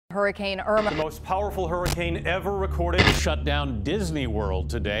Hurricane Irma, the most powerful hurricane ever recorded, shut down Disney World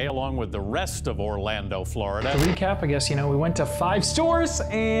today, along with the rest of Orlando, Florida. To recap, I guess, we went to 5 stores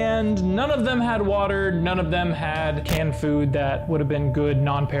and none of them had water, none of them had canned food that would have been good,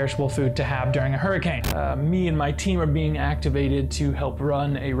 non-perishable food to have during a hurricane. Me and my team are being activated to help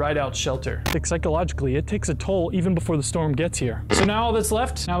run a ride-out shelter. I think psychologically, it takes a toll even before the storm gets here. So now all that's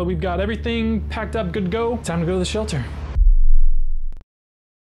left, now that we've got everything packed up, good to go, time to go to the shelter.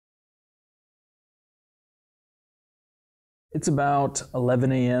 It's about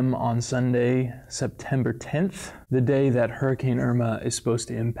 11 a.m. on Sunday, September 10th, the day that Hurricane Irma is supposed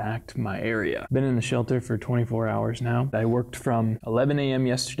to impact my area. Been in the shelter for 24 hours now. I worked from 11 a.m.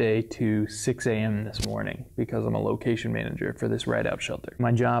 yesterday to 6 a.m. this morning because I'm a location manager for this ride-out shelter.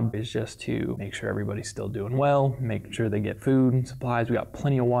 My job is just to make sure everybody's still doing well, make sure they get food and supplies. We got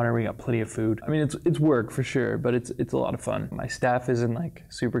plenty of water, we got plenty of food. I mean, it's work for sure, but it's a lot of fun. My staff is in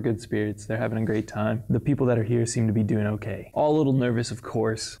super good spirits. They're having a great time. The people that are here seem to be doing okay. All a little nervous, of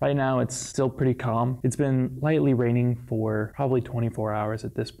course. Right now, it's still pretty calm. It's been lightly raining for probably 24 hours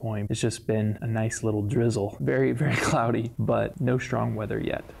at this point. It's just been a nice little drizzle. Very, very cloudy, but no strong weather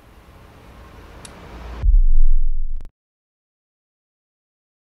yet.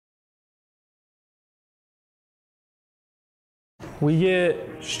 We get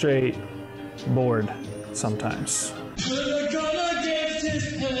straight bored sometimes.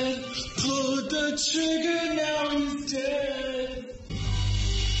 Pull the trigger, now he's dead.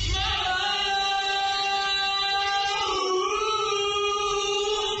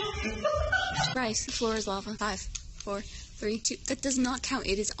 Bryce, the floor is lava. 5, 4, 3, 2. That does not count.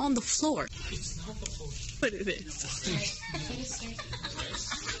 It is on the floor. It's not the floor. But it is.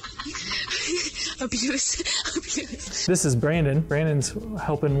 Abuse. Abuse. This is Brandon. Brandon's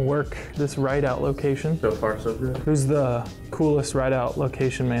helping work this ride-out location. So far, so good. Who's the coolest ride-out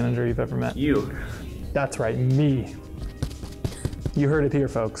location manager you've ever met? You. That's right, me. You heard it here,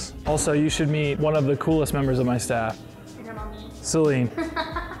 folks. Also, you should meet one of the coolest members of my staff. Celine.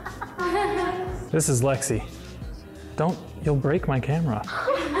 This is Lexi. You'll break my camera.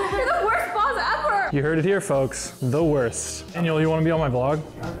 you're the worst boss ever! You heard it here, folks. The worst. Daniel, you want to be on my vlog?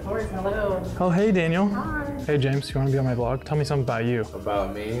 Of course, hello. Oh, hey, Daniel. Hi. Hey, James, you want to be on my vlog? Tell me something about you.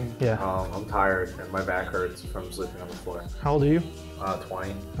 About me? Yeah. I'm tired and my back hurts from sleeping on the floor. How old are you?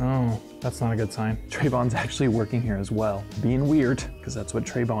 20. Oh, that's not a good sign. Trayvon's actually working here as well. Being weird, because that's what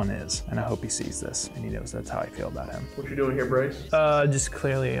Trayvon is. And I hope he sees this and he knows that's how I feel about him. What you doing here, Bryce? Just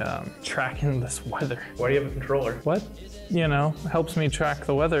clearly tracking this weather. Why do you have a controller? What? Helps me track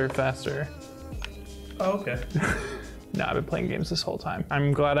the weather faster. Oh, okay. No, I've been playing games this whole time.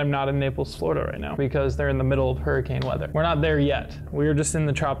 I'm glad I'm not in Naples, Florida right now because they're in the middle of hurricane weather. We're not there yet. We're just in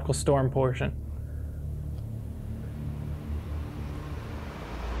the tropical storm portion.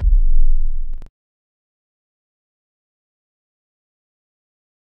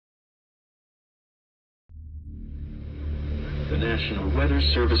 The National Weather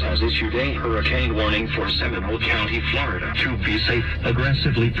Service has issued a hurricane warning for Seminole County, Florida. To be safe,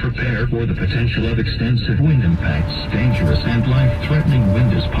 aggressively prepare for the potential of extensive wind impacts. Dangerous and life-threatening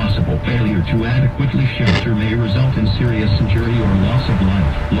wind is possible. Failure to adequately shelter may result in serious injury or loss of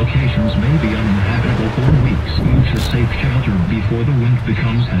life. Locations may be uninhabitable for weeks. Move to safe shelter before the wind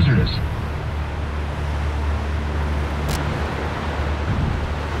becomes hazardous.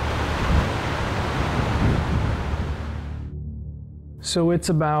 So it's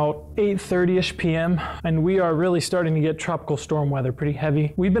about 8:30ish p.m. and we are really starting to get tropical storm weather pretty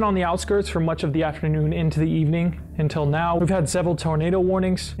heavy. We've been on the outskirts for much of the afternoon into the evening until now. We've had several tornado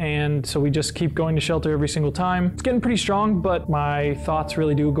warnings and so we just keep going to shelter every single time. It's getting pretty strong, but my thoughts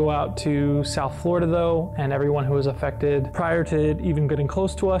really do go out to South Florida though and everyone who was affected prior to it even getting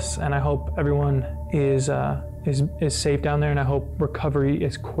close to us, and I hope everyone is safe down there and I hope recovery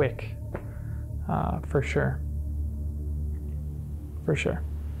is quick for sure. For sure.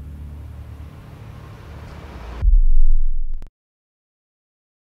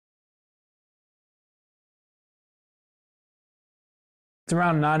 It's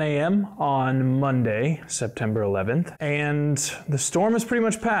around 9 a.m. on Monday, September 11th, and the storm is pretty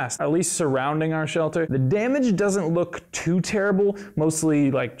much passed, at least surrounding our shelter. The damage doesn't look too terrible, mostly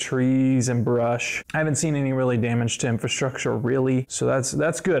like trees and brush. I haven't seen any really damage to infrastructure really, so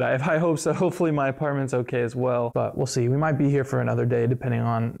that's good. I have high hopes that hopefully my apartment's okay as well, but we'll see. We might be here for another day depending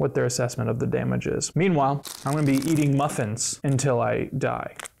on what their assessment of the damage is. Meanwhile, I'm gonna be eating muffins until I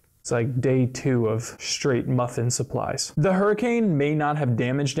die. It's like day 2 of straight muffin supplies. The hurricane may not have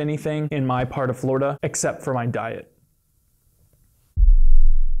damaged anything in my part of Florida except for my diet.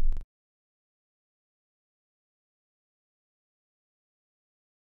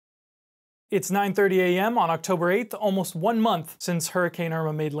 It's 9:30 a.m. on October 8th, almost 1 month since Hurricane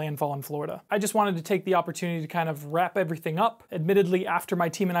Irma made landfall in Florida. I just wanted to take the opportunity to kind of wrap everything up. Admittedly, after my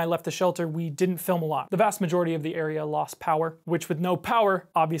team and I left the shelter, we didn't film a lot. The vast majority of the area lost power, which with no power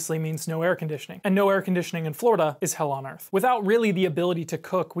obviously means no air conditioning. And no air conditioning in Florida is hell on earth. Without really the ability to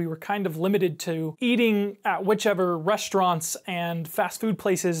cook, we were kind of limited to eating at whichever restaurants and fast food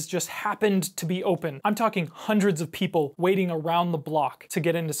places just happened to be open. I'm talking hundreds of people waiting around the block to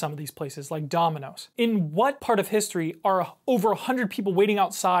get into some of these places, like Domino's. In what part of history are over 100 people waiting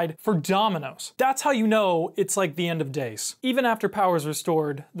outside for Domino's? That's how you know it's like the end of days. Even after power is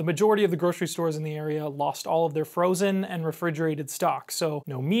restored, the majority of the grocery stores in the area lost all of their frozen and refrigerated stock. So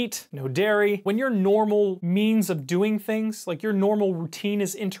no meat, no dairy. When your normal means of doing things, like your normal routine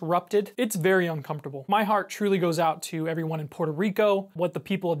is interrupted, it's very uncomfortable. My heart truly goes out to everyone in Puerto Rico, what the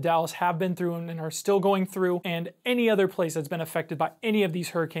people of Dallas have been through and are still going through, and any other place that's been affected by any of these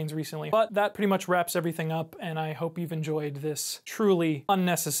hurricanes recently. But that pretty much wraps everything up, and I hope you've enjoyed this truly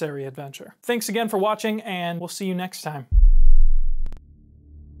unnecessary adventure. Thanks again for watching, and we'll see you next time.